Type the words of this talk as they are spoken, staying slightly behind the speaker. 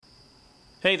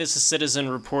Hey, this is Citizen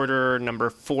Reporter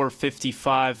number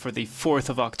 455 for the 4th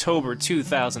of October,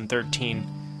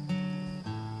 2013.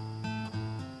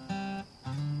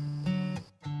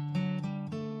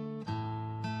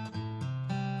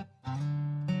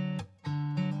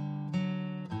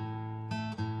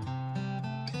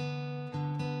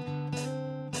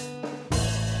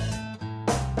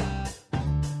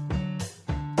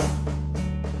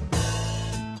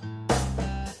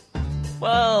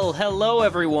 Well, hello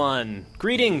everyone.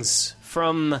 Greetings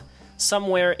from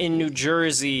somewhere in New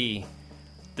Jersey.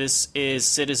 This is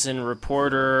Citizen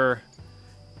Reporter.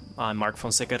 I'm Mark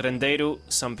Fonseca Rendeiro.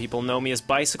 Some people know me as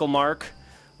Bicycle Mark.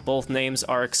 Both names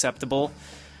are acceptable.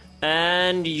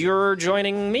 And you're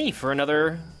joining me for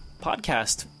another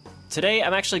podcast. Today,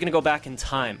 I'm actually going to go back in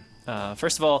time.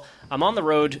 First of all, I'm on the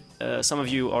road. Some of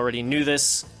you already knew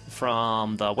this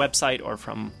from the website or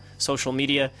from social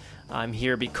media. I'm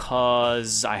here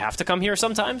because I have to come here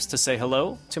sometimes to say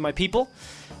hello to my people,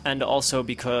 and also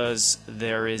because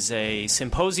there is a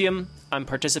symposium I'm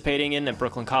participating in at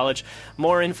Brooklyn College.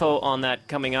 More info on that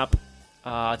coming up.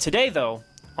 Today, though,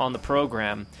 on the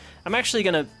program, I'm actually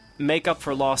going to make up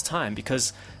for lost time,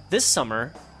 because this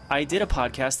summer I did a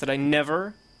podcast that I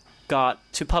never got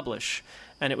to publish,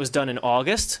 and it was done in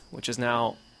August, which is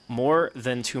now more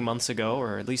than 2 months ago,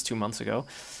 or at least 2 months ago.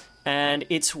 And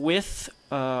it's with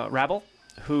Rabble,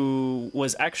 who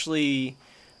was actually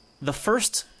the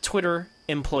first Twitter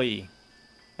employee.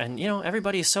 And, you know,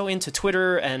 everybody is so into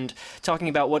Twitter and talking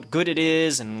about what good it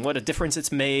is and what a difference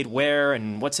it's made, where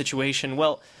and what situation.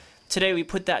 Well, today we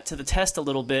put that to the test a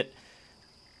little bit.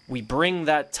 We bring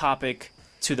that topic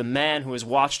to the man who has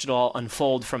watched it all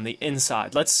unfold from the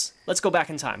inside. Let's go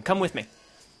back in time. Come with me.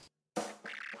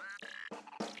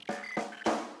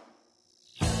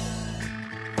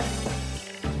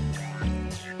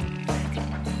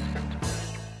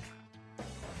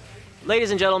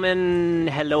 Ladies and gentlemen,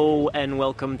 hello and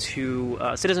welcome to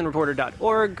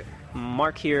citizenreporter.org.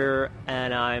 Mark here,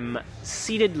 and I'm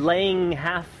seated laying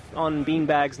half on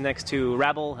beanbags next to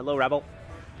Rabble. Hello, Rabble.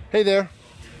 Hey there.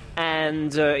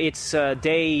 And it's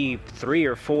day 3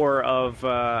 or 4 of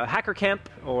Hacker Camp,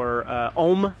 or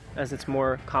OHM, as it's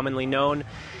more commonly known,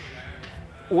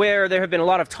 where there have been a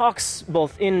lot of talks,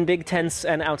 both in big tents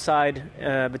and outside,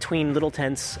 between little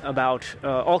tents, about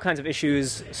all kinds of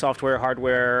issues, software,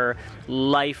 hardware,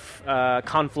 life,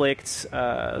 conflicts,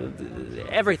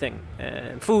 everything,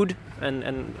 food,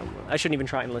 and I shouldn't even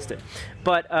try and list it.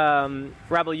 But,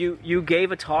 Rabble, you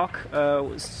gave a talk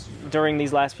during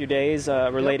these last few days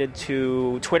related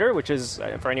to Twitter, which is,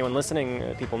 for anyone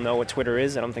listening, people know what Twitter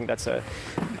is. I don't think that's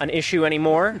an issue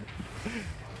anymore.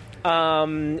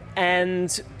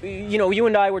 And, you know, you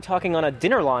and I were talking on a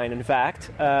dinner line, in fact,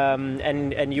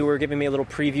 and you were giving me a little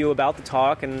preview about the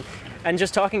talk, and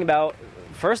just talking about,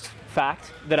 first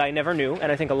fact that I never knew,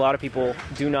 and I think a lot of people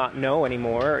do not know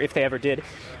anymore, if they ever did,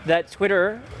 that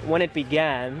Twitter, when it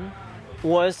began,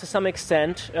 was to some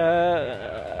extent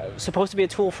supposed to be a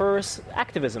tool for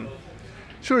activism.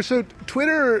 Sure. So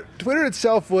Twitter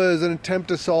itself was an attempt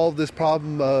to solve this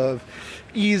problem of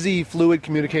easy, fluid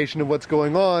communication of what's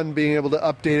going on, being able to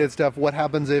update it stuff. What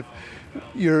happens if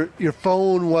your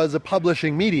phone was a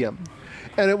publishing medium?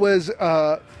 And it was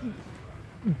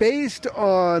based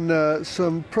on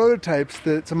some prototypes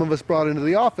that some of us brought into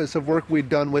the office of work we'd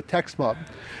done with TextMob.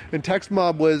 And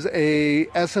TextMob was a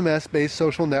SMS-based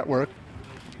social network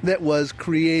that was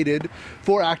created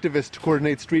for activists to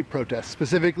coordinate street protests,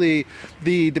 specifically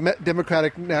the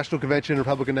Democratic National Convention and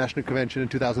Republican National Convention in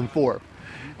 2004.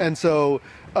 And so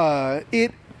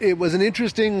it was an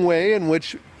interesting way in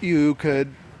which you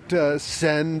could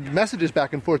send messages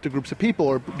back and forth to groups of people,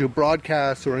 or do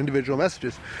broadcasts or individual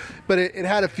messages. But it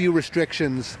had a few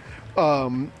restrictions.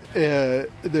 There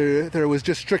was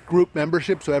just strict group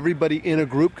membership, so everybody in a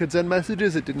group could send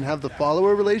messages. It didn't have the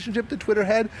follower relationship that Twitter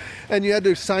had, and you had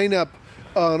to sign up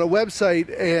on a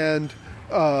website and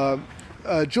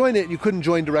join it. You couldn't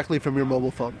join directly from your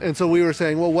mobile phone. And so we were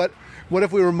saying, well, what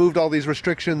if we removed all these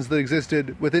restrictions that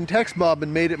existed within TextMob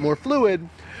and made it more fluid?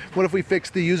 What if we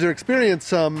fixed the user experience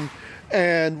some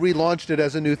and relaunched it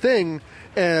as a new thing?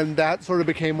 And that sort of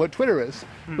became what Twitter is.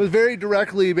 It was very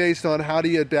directly based on how do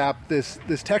you adapt this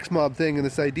TextMob thing and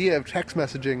this idea of text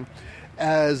messaging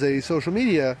as a social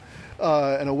media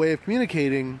and a way of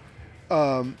communicating,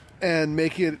 and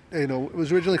make it, it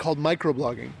was originally called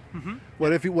microblogging. Mm-hmm.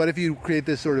 What if you create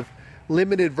this sort of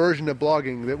limited version of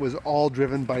blogging that was all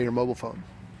driven by your mobile phone?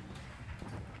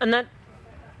 And that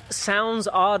sounds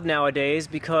odd nowadays,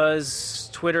 because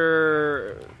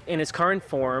Twitter, in its current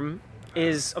form,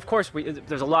 is, of course,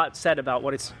 there's a lot said about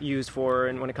what it's used for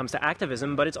and when it comes to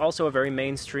activism, but it's also a very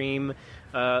mainstream,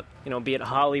 be it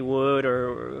Hollywood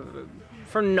or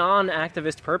for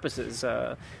non-activist purposes,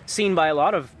 seen by a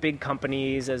lot of big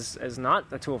companies as not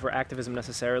a tool for activism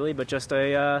necessarily, but just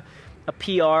a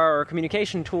PR or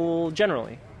communication tool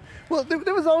generally. Well,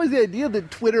 there was always the idea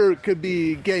that Twitter could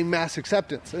be getting mass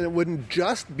acceptance, and it wouldn't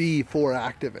just be for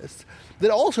activists,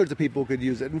 that all sorts of people could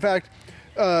use it. In fact,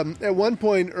 at one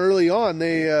point early on,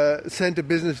 they sent a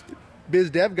biz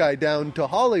dev guy down to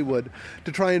Hollywood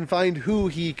to try and find who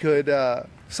he could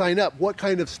sign up, what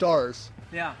kind of stars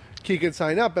he could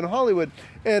sign up in Hollywood.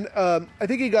 And I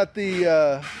think he got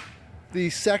the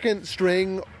second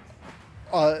string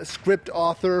script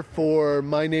author for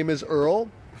My Name is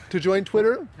Earl to join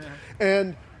Twitter.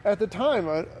 And at the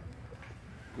time,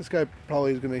 this guy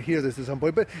probably is going to hear this at some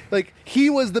point, but like he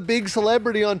was the big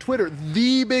celebrity on Twitter.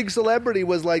 The big celebrity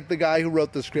was like the guy who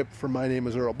wrote the script for My Name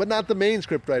is Earl, but not the main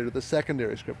scriptwriter, the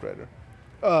secondary scriptwriter.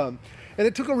 And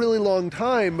it took a really long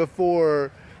time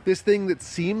before this thing that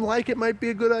seemed like it might be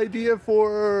a good idea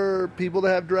for people to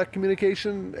have direct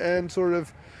communication and sort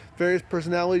of various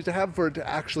personalities to have for it to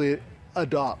actually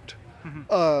adopt.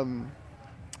 The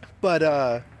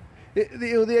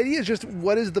idea is just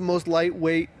what is the most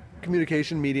lightweight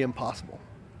communication medium possible.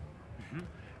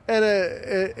 And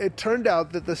it turned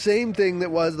out that the same thing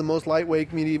that was the most lightweight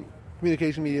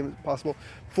communication medium possible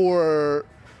for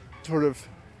sort of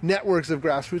networks of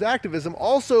grassroots activism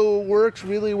also works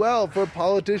really well for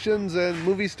politicians and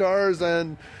movie stars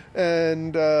and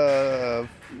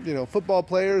football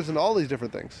players and all these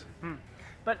different things.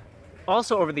 But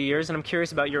also over the years, and I'm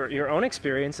curious about your own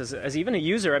experience as even a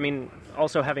user, I mean,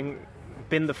 also having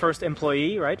been the first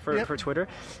employee, right, for Twitter,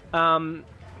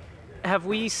 have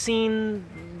we seen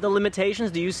the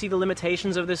limitations? Do you see the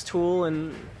limitations of this tool?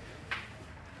 And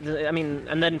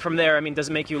then from there, does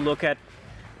it make you look at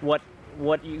what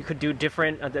you could do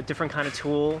different, a different kind of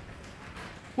tool?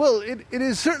 Well, it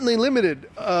is certainly limited.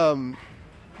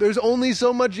 There's only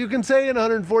so much you can say in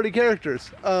 140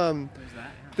 characters.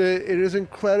 It is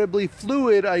incredibly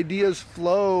fluid. Ideas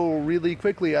flow really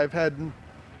quickly. I've had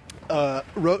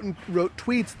wrote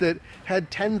tweets that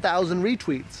had 10,000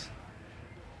 retweets,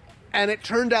 and it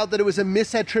turned out that it was a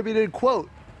misattributed quote.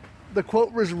 The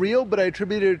quote was real, but I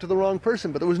attributed it to the wrong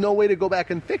person. But there was no way to go back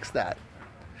and fix that.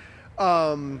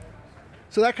 So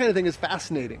that kind of thing is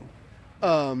fascinating.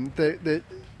 That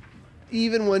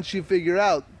even once you figure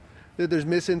out that there's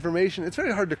misinformation, it's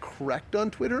very hard to correct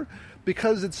on Twitter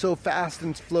because it's so fast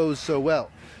and flows so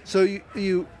well. So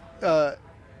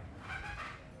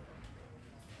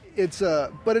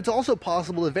but it's also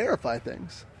possible to verify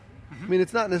things. I mean,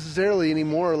 it's not necessarily any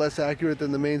more or less accurate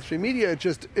than the mainstream media.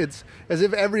 It's as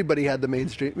if everybody had the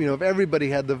mainstream. If everybody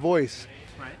had the voice,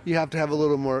 right, you have to have a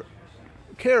little more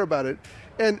care about it.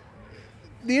 And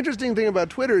the interesting thing about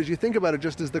Twitter is you think about it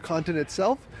just as the content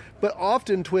itself, but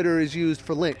often Twitter is used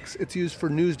for links. It's used for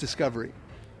news discovery.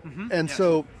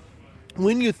 So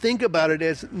when you think about it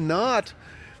as not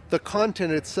the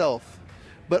content itself,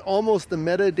 but almost the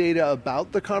metadata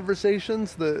about the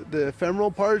conversations, the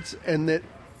ephemeral parts, and that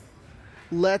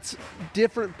lets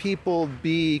different people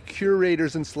be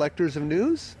curators and selectors of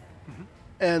news,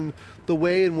 and the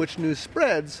way in which news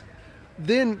spreads,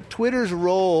 then Twitter's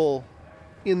role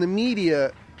in the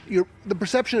media, the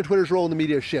perception of Twitter's role in the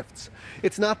media shifts.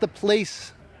 It's not the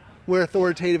place where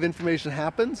authoritative information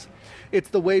happens. It's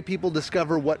the way people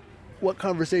discover what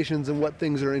conversations and what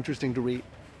things are interesting to read.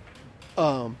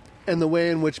 And the way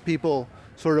in which people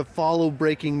sort of follow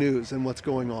breaking news and what's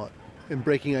going on and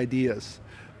breaking ideas.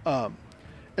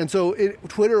 And so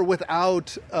Twitter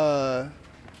without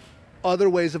other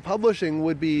ways of publishing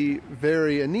would be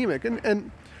very anemic.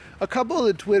 And a couple of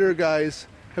the Twitter guys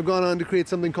have gone on to create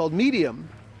something called Medium,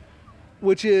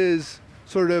 which is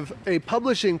sort of a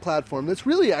publishing platform that's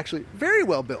really actually very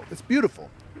well built. It's beautiful.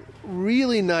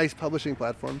 Really nice publishing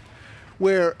platform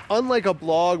where, unlike a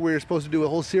blog where you're supposed to do a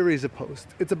whole series of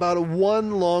posts, it's about a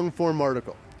one long-form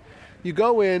article. You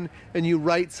go in and you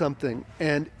write something,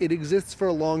 and it exists for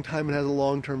a long time and has a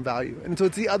long-term value. And so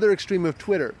it's the other extreme of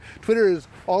Twitter. Twitter is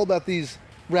all about these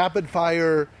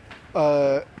rapid-fire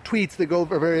tweets that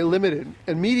are very limited.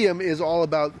 And Medium is all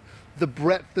about the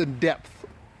breadth and depth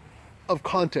of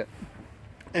content.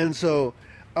 And so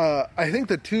I think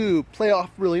the two play off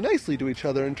really nicely to each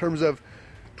other in terms of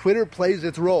Twitter plays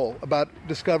its role about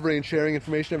discovery and sharing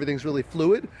information. Everything's really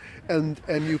fluid, and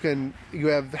you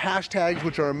have hashtags,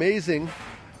 which are amazing.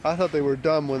 I thought they were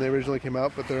dumb when they originally came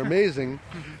out, but they're amazing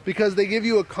because they give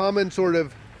you a common sort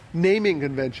of naming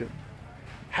convention.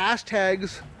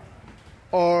 Hashtags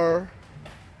are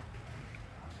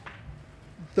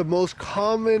the most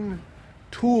common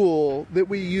tool that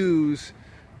we use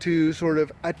to sort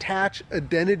of attach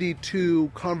identity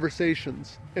to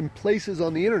conversations and places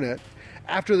on the internet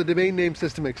after the domain name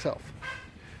system itself.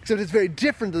 Except it's very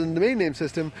different than the domain name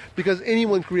system because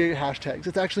anyone can create hashtags.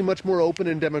 It's actually much more open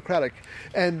and democratic.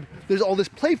 And there's all this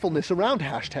playfulness around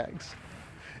hashtags.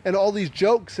 And all these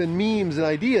jokes and memes and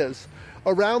ideas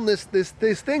around this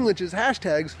thing which is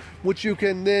hashtags, which you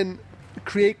can then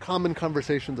create common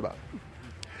conversations about.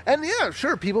 And yeah,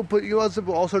 sure, people put you on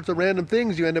all sorts of random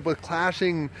things. You end up with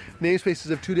clashing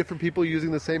namespaces of two different people using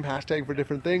the same hashtag for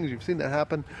different things. You've seen that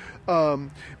happen.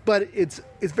 But it's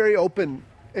very open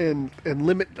and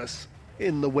limitless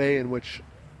in the way in which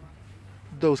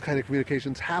those kind of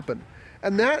communications happen.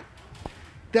 And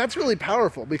that's really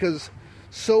powerful because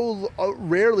so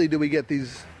rarely do we get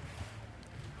these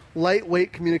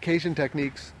lightweight communication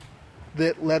techniques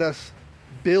that let us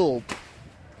build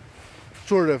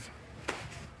sort of,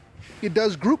 it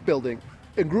does group building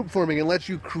and group forming and lets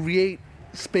you create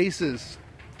spaces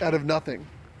out of nothing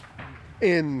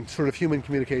in sort of human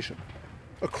communication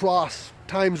across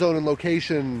time zone and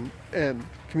location and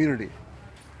community.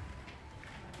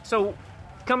 So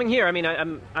coming here, I mean,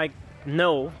 I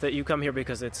know that you come here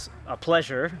because it's a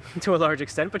pleasure to a large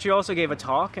extent, but you also gave a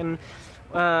talk, and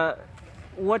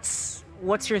what's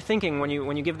your thinking when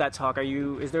you give that talk?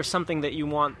 Is there something that you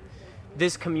want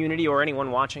this community or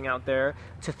anyone watching out there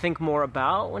to think more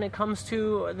about when it comes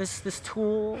to this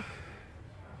tool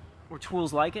or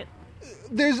tools like it?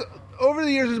 Over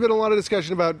the years, there's been a lot of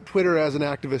discussion about Twitter as an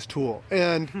activist tool,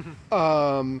 and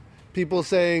people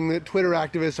saying that Twitter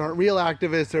activists aren't real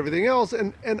activists, everything else,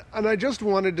 and I just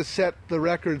wanted to set the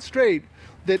record straight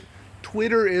that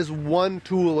Twitter is one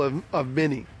tool of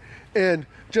many. And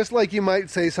just like you might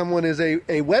say someone is a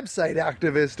website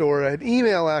activist or an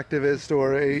email activist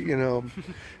or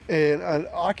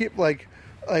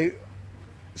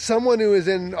someone who is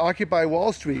in Occupy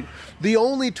Wall Street, the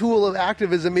only tool of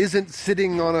activism isn't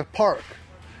sitting on a park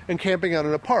and camping out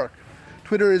in a park.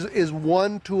 Twitter is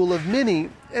one tool of many,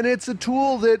 and it's a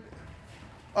tool that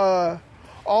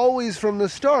always from the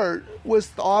start was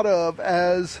thought of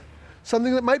as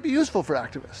something that might be useful for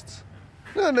activists.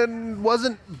 And it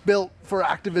wasn't built for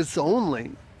activists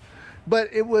only, but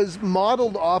it was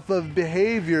modeled off of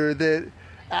behavior that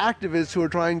activists who are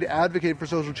trying to advocate for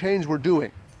social change were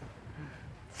doing,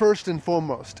 first and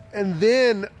foremost, and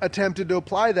then attempted to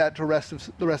apply that to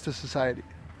the rest of society.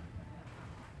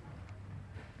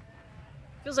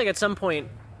 Feels like at some point,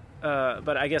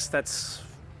 but I guess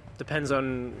depends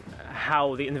on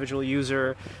how the individual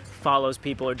user follows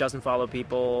people or doesn't follow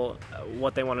people,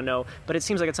 what they want to know. But it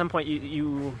seems like at some point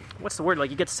you what's the word?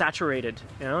 Like you get saturated.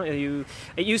 It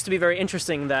used to be very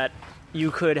interesting that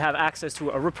you could have access to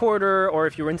a reporter, or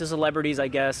if you were into celebrities, I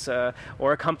guess,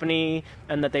 or a company,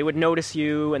 and that they would notice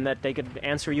you and that they could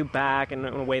answer you back in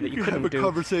a way that you couldn't do. Have a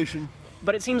conversation.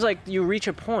 But it seems like you reach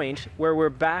a point where we're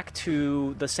back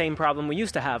to the same problem we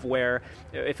used to have, where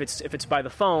if it's by the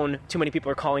phone, too many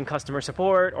people are calling customer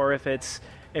support, or if it's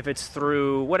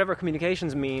through whatever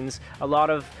communications means, a lot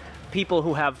of people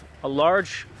who have a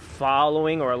large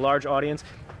following or a large audience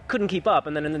couldn't keep up.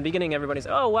 And then in the beginning, everybody's,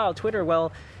 oh, wow, Twitter,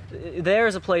 well,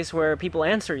 there's a place where people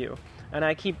answer you. And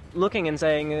I keep looking and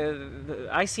saying,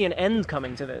 I see an end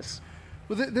coming to this.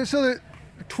 Well, so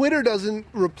Twitter doesn't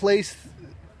replace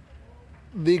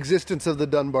the existence of the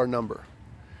Dunbar number.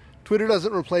 Twitter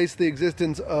doesn't replace the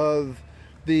existence of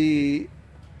the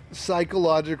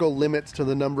psychological limits to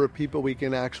the number of people we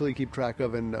can actually keep track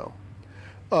of and know,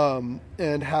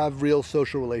 and have real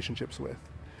social relationships with.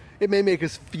 It may make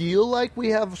us feel like we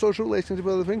have social relationships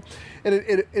with other things, and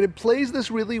it plays this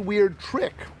really weird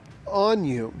trick on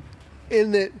you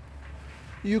in that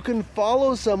you can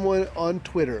follow someone on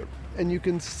Twitter and you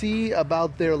can see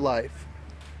about their life,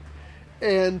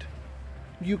 and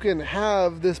you can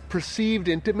have this perceived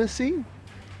intimacy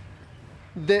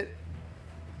that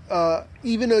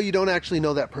even though you don't actually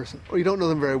know that person or you don't know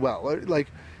them very well,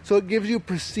 so it gives you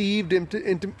perceived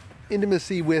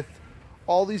intimacy with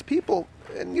all these people,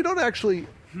 and you don't actually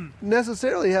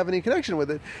necessarily have any connection with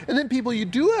it. And then people you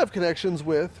do have connections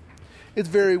with, it's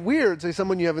very weird. Say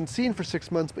someone you haven't seen for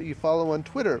 6 months but you follow on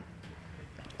Twitter,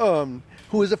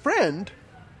 who is a friend,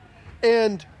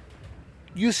 and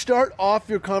you start off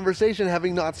your conversation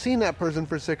having not seen that person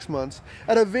for 6 months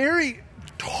at a very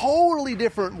totally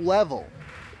different level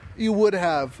you would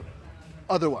have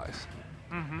otherwise.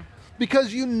 Mm-hmm.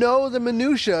 Because you know the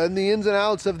minutia and the ins and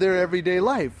outs of their everyday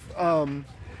life.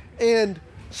 And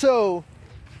so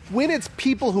when it's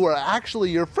people who are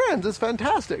actually your friends, it's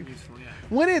fantastic. Useful, yeah.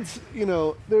 When it's,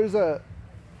 there's a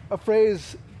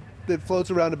phrase that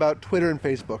floats around about Twitter and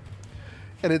Facebook.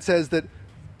 and it says that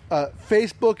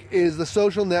Facebook is the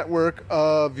social network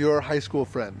of your high school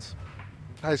friends,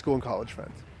 high school and college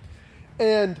friends.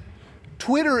 And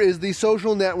Twitter is the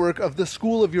social network of the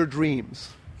school of your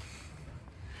dreams.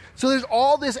 So there's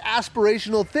all this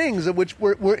aspirational things in which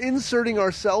we're inserting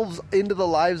ourselves into the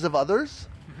lives of others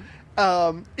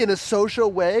in a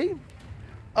social way,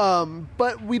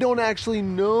 but we don't actually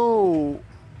know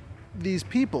these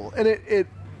people. And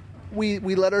we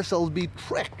let ourselves be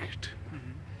tricked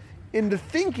into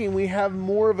thinking we have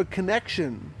more of a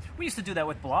connection. We used to do that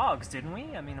with blogs, didn't we?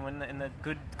 I mean, when in the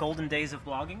good golden days of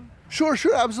blogging? Sure,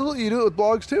 absolutely. You do it with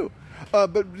blogs too.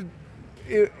 But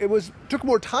it took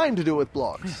more time to do it with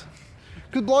blogs.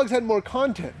 Because blogs had more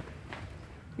content.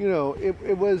 You know,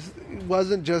 it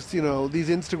wasn't just, you know, these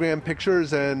Instagram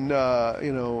pictures and,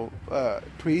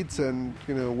 tweets and,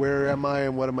 you know, where am I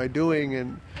and what am I doing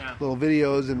and little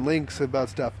videos and links about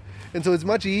stuff. And so it's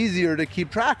much easier to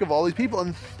keep track of all these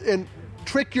people and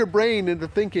trick your brain into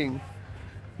thinking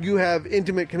you have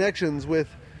intimate connections with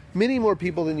many more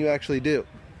people than you actually do.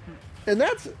 And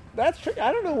that's tricky.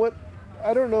 I don't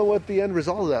know what the end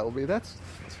result of that will be. It's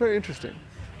very interesting.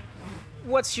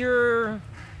 What's your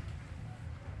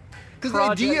Because the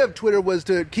idea of Twitter was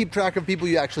to keep track of people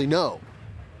you actually know.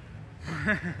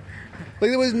 Like,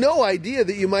 there was no idea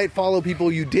that you might follow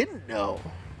people you didn't know.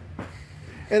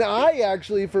 And I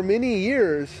actually, for many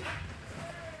years,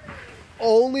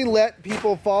 only let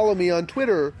people follow me on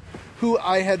Twitter who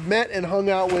I had met and hung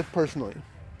out with personally.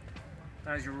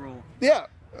 That was your rule. Yeah.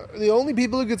 The only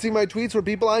people who could see my tweets were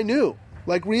people I knew.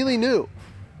 Like, really knew.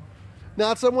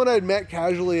 Not someone I'd met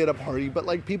casually at a party, but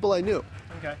like people I knew.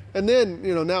 Okay. And then,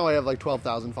 you know, now I have like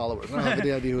 12,000 followers. I don't have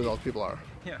any idea who those people are.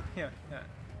 Yeah.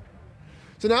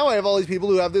 So now I have all these people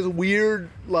who have this weird,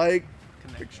 like,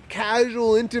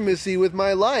 casual intimacy with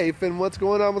my life and what's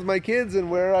going on with my kids and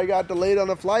where I got delayed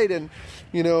on a flight and,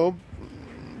 you know,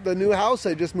 the new house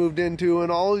I just moved into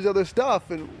and all these other stuff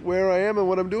and where I am and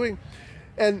what I'm doing.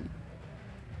 And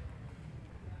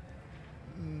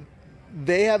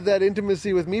they have that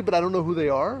intimacy with me, but I don't know who they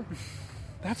are.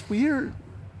 That's weird.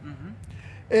 Mm-hmm.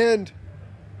 And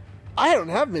I don't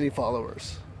have many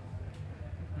followers.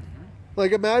 Mm-hmm.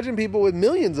 Like, imagine people with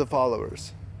millions of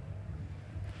followers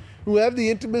who have the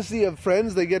intimacy of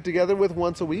friends they get together with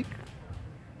once a week,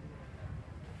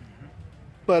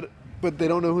 but they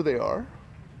don't know who they are.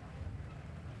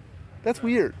 That's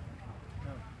weird.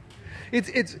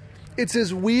 It's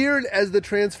as weird as the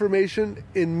transformation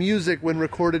in music when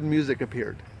recorded music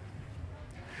appeared.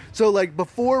 So, like,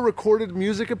 before recorded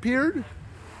music appeared,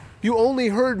 you only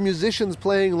heard musicians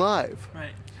playing live.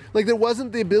 Right. Like, there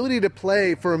wasn't the ability to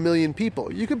play for 1 million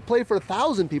people. You could play for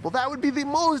 1,000 people. That would be the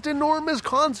most enormous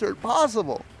concert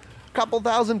possible. A couple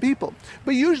thousand people.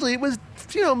 But usually it was,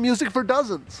 you know, music for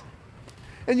dozens.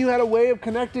 And you had a way of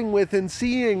connecting with and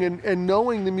seeing and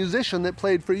knowing the musician that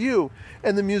played for you,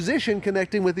 and the musician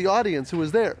connecting with the audience who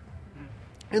was there.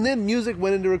 And then music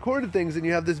went into recorded things, and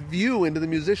you have this view into the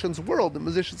musician's world, the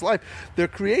musician's life, their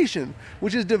creation,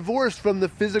 which is divorced from the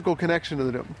physical connection to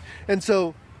them. And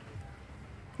so,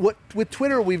 with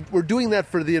Twitter, we're doing that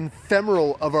for the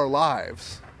ephemeral of our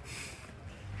lives.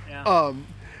 Yeah.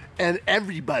 And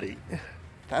everybody.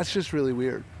 That's just really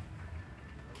weird.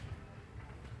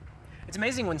 It's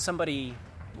amazing when somebody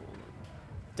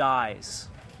dies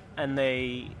and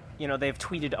they've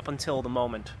tweeted up until the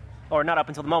moment. Or not up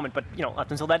until the moment, but, you know, up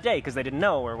until that day because they didn't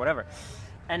know or whatever.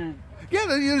 And yeah,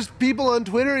 there's people on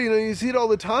Twitter, you know, you see it all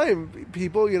the time.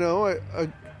 People, you know,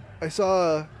 I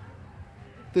saw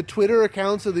the Twitter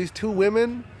accounts of these two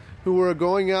women who were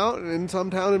going out in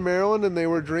some town in Maryland, and they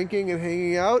were drinking and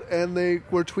hanging out, and they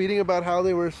were tweeting about how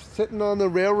they were sitting on the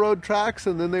railroad tracks,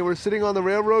 and then they were sitting on the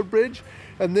railroad bridge,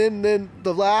 and then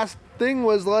the last thing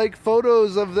was like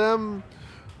photos of them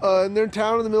in their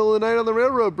town in the middle of the night on the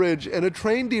railroad bridge, and a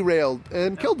train derailed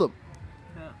and killed them.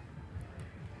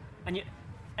 Yeah.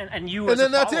 And you as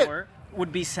then a follower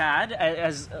would be sad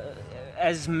as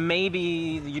maybe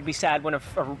you'd be sad when a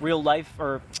real life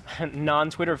or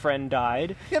non-Twitter friend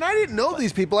died. Yeah, and I didn't know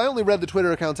these people. I only read the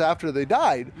Twitter accounts after they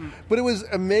died. But it was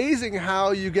amazing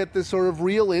how you get this sort of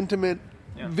real intimate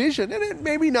vision. And it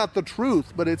maybe not the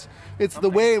truth, but it's the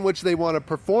way in which they want to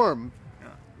perform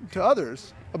to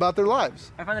others about their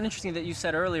lives. I find it interesting that you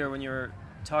said earlier when you were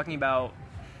talking about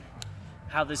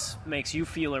how this makes you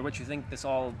feel or what you think this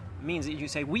all means, that you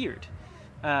say weird.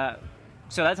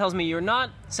 So that tells me you're not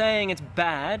saying it's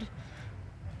bad,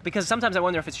 because sometimes I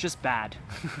wonder if it's just bad.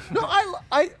 No,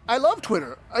 I love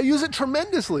Twitter. I use it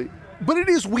tremendously. But it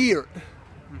is weird.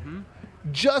 Mm-hmm.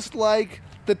 Just like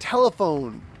the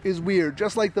telephone is weird.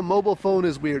 Just like the mobile phone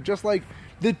is weird. Just like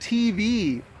The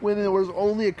TV, when there was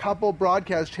only a couple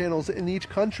broadcast channels in each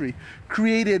country,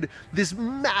 created this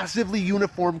massively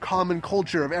uniform common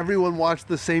culture of everyone watched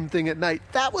the same thing at night.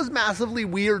 That was massively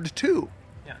weird too,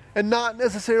 and not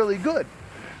necessarily good.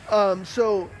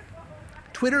 So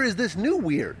Twitter is this new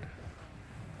weird.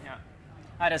 Yeah.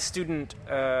 I had a student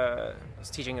was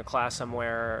teaching a class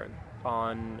somewhere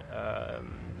on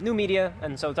new media,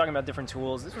 and so talking about different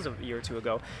tools. This was a year or two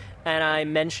ago, and I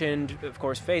mentioned, of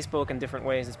course, Facebook and different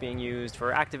ways it's being used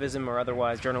for activism or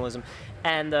otherwise journalism.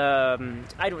 And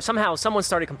somehow someone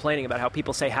started complaining about how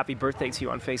people say happy birthday to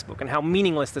you on Facebook and how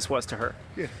meaningless this was to her.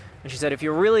 Yeah. And she said, if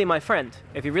you're really my friend,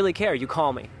 if you really care, you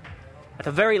call me. At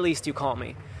the very least, you call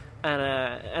me. And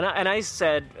I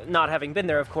said, not having been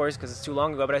there, of course, because it's too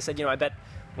long ago, but I said, I bet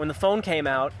when the phone came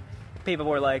out, people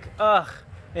were like, ugh,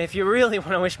 if you really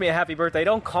want to wish me a happy birthday,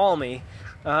 don't call me.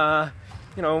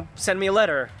 Send me a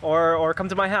letter or come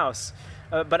to my house.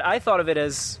 But I thought of it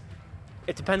as,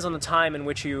 it depends on the time in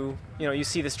which you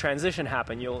see this transition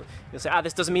happen. You'll say,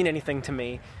 this doesn't mean anything to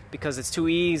me because it's too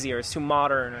easy or it's too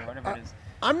modern or whatever it is.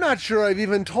 I'm not sure I've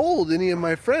even told any of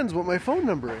my friends what my phone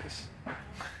number is.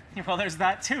 Well, there's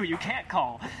that too. You can't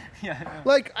call. Yeah.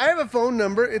 Like, I have a phone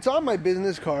number. It's on my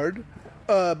business card.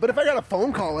 But if I got a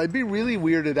phone call, I'd be really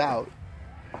weirded out.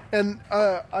 And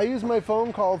I use my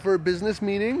phone call for business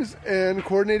meetings and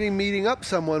coordinating meeting up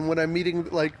someone when I'm meeting,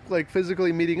 like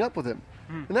physically meeting up with him.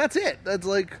 And that's it. That's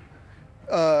like,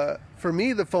 for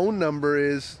me, the phone number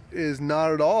is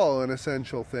not at all an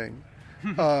essential thing.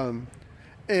 But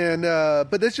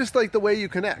that's just like the way you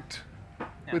connect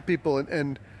with people.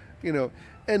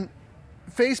 And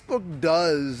Facebook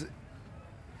does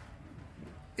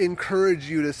encourage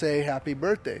you to say happy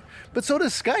birthday, but so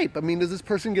does Skype. I mean, does this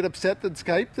person get upset that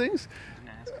Skype things?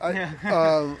 I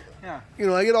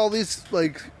get all these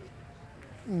like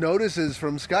notices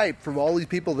from Skype from all these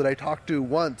people that I talked to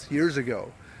once years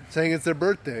ago saying it's their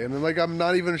birthday, and then like I'm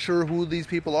not even sure who these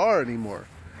people are anymore.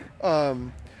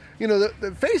 The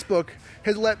Facebook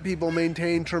has let people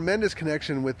maintain tremendous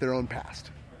connection with their own past,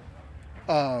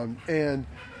 and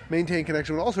maintain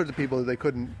connection with all sorts of people that they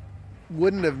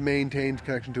wouldn't have maintained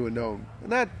connection to a known,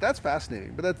 and that's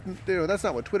fascinating. But that's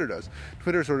not what Twitter does.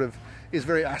 Twitter sort of is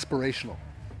very aspirational,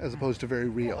 as opposed to very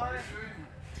real.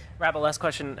 Rabble, last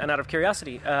question, and out of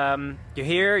curiosity, you're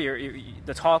here.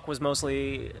 The talk was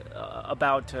mostly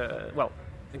about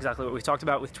exactly what we talked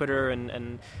about with Twitter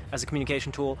and as a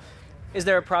communication tool. Is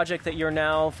there a project that you're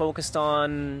now focused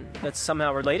on that's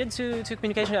somehow related to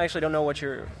communication? I actually don't know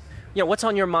what's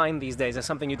on your mind these days. Is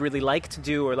something you'd really like to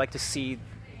do or like to see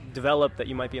develop that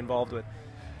you might be involved with?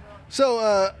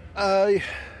 So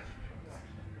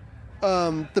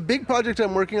the big project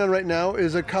I'm working on right now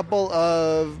is a couple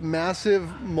of massive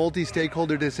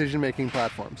multi-stakeholder decision-making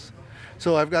platforms.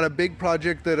 So I've got a big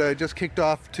project that I just kicked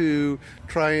off to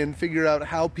try and figure out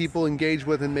how people engage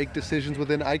with and make decisions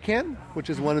within ICANN, which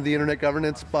is one of the internet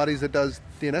governance bodies that does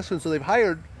DNS. And so they've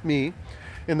hired me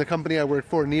in the company I work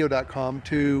for, Neo.com,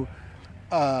 to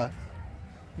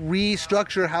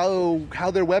restructure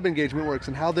how their web engagement works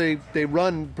and how they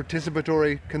run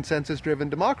participatory, consensus-driven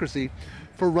democracy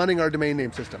for running our domain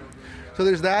name system. So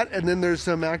there's that, and then there's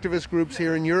some activist groups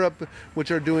here in Europe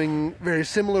which are doing very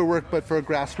similar work but for a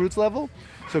grassroots level.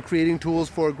 So creating tools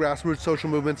for grassroots social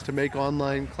movements to make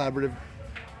online collaborative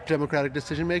democratic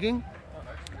decision-making.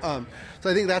 So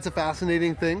I think that's a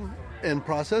fascinating thing and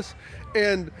process.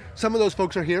 And some of those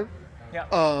folks are here. Yeah.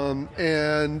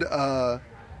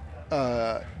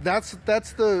 That's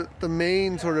the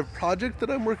main sort of project that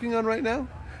I'm working on right now.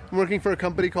 I'm working for a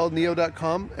company called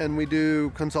Neo.com, and we do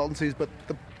consultancies, but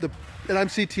and I'm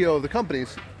CTO of the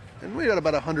companies, and we got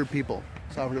about 100 people,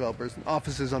 software developers, and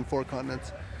offices on 4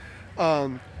 continents.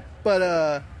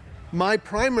 But my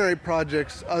primary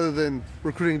projects, other than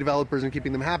recruiting developers and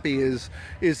keeping them happy, is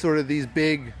sort of these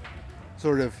big,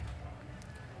 sort of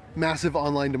massive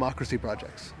online democracy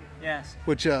projects. Yes.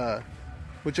 Which are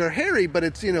hairy, but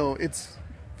it's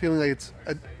feeling like it's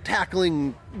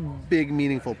tackling big,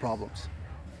 meaningful problems.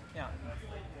 Yeah.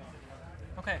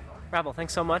 Okay, Rabble,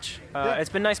 thanks so much. It's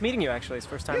been nice meeting you. Actually, it's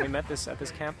the first time we met at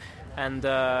this camp, and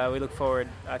we look forward,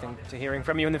 I think, to hearing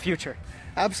from you in the future.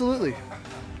 Absolutely.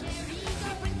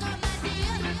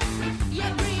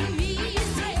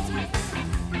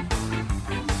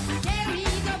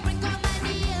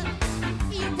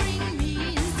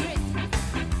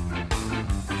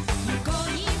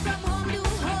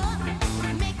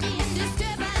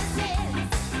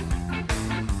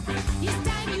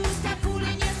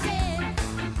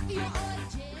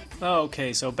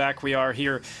 Okay, so back we are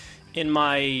here in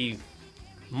my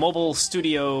mobile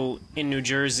studio in New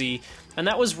Jersey, and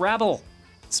that was Rabble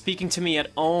speaking to me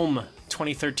at OHM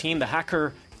 2013, the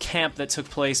hacker camp that took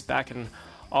place back in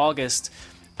August.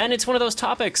 And it's one of those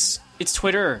topics. It's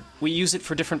Twitter. We use it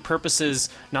for different purposes.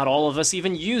 Not all of us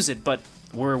even use it, but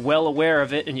we're well aware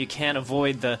of it, and you can't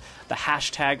avoid the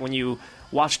hashtag when you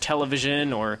watch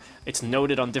television or it's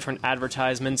noted on different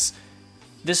advertisements.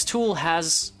 This tool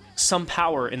has some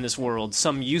power in this world,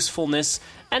 some usefulness,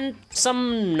 and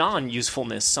some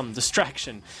non-usefulness, some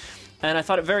distraction. And I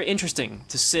thought it very interesting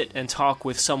to sit and talk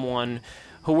with someone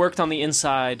who worked on the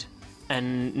inside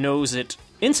and knows it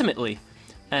intimately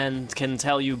and can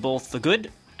tell you both the good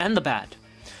and the bad.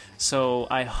 So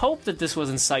I hope that this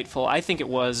was insightful. I think it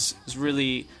was. It was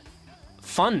really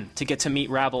fun to get to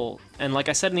meet Rabble. And like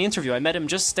I said in the interview, I met him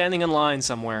just standing in line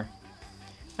somewhere.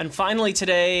 And finally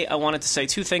today, I wanted to say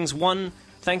two things. One,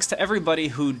 thanks to everybody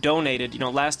who donated.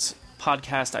 Last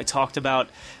podcast I talked about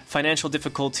financial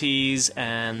difficulties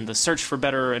and the search for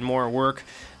better and more work.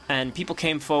 And people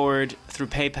came forward through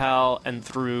PayPal and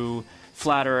through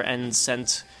Flattr and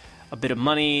sent a bit of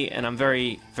money, and I'm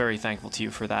very, very thankful to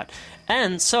you for that.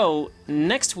 And so,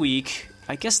 next week,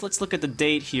 I guess let's look at the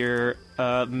date here.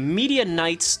 Media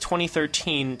Nights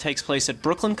 2013 takes place at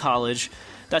Brooklyn College.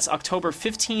 That's October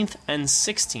 15th and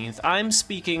 16th. I'm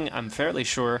speaking, I'm fairly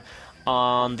sure,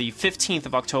 on the 15th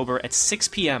of October at 6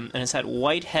 p.m., and it's at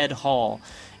Whitehead Hall.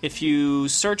 If you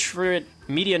search for it,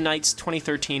 Media Nights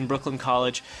 2013, Brooklyn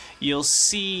College, you'll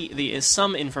see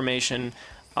some information.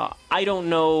 I don't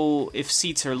know if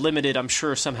seats are limited. I'm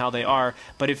sure somehow they are.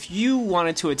 But if you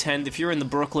wanted to attend, if you're in the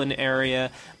Brooklyn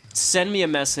area, send me a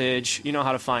message. You know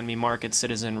how to find me,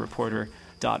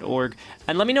 mark@citizenreporter.org.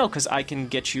 And let me know, because I can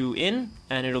get you in,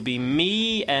 and it'll be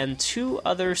me and two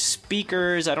other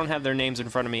speakers. I don't have their names in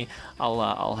front of me.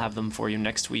 I'll have them for you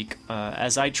next week.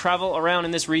 As I travel around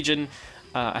in this region,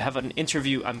 I have an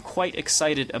interview I'm quite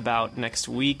excited about next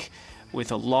week with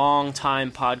a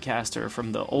long-time podcaster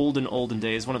from the olden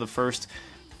days, one of the first,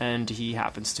 and he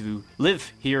happens to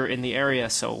live here in the area,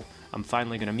 so I'm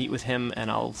finally going to meet with him,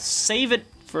 and I'll save it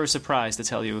for a surprise to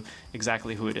tell you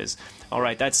exactly who it is. All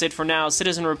right, that's it for now.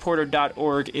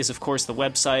 CitizenReporter.org is, of course, the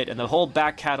website, and the whole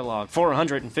back catalog,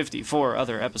 454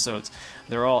 other episodes.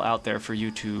 They're all out there for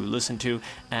you to listen to,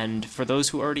 and for those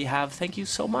who already have, thank you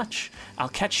so much. I'll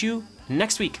catch you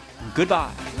next week.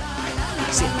 Goodbye.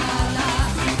 See ya.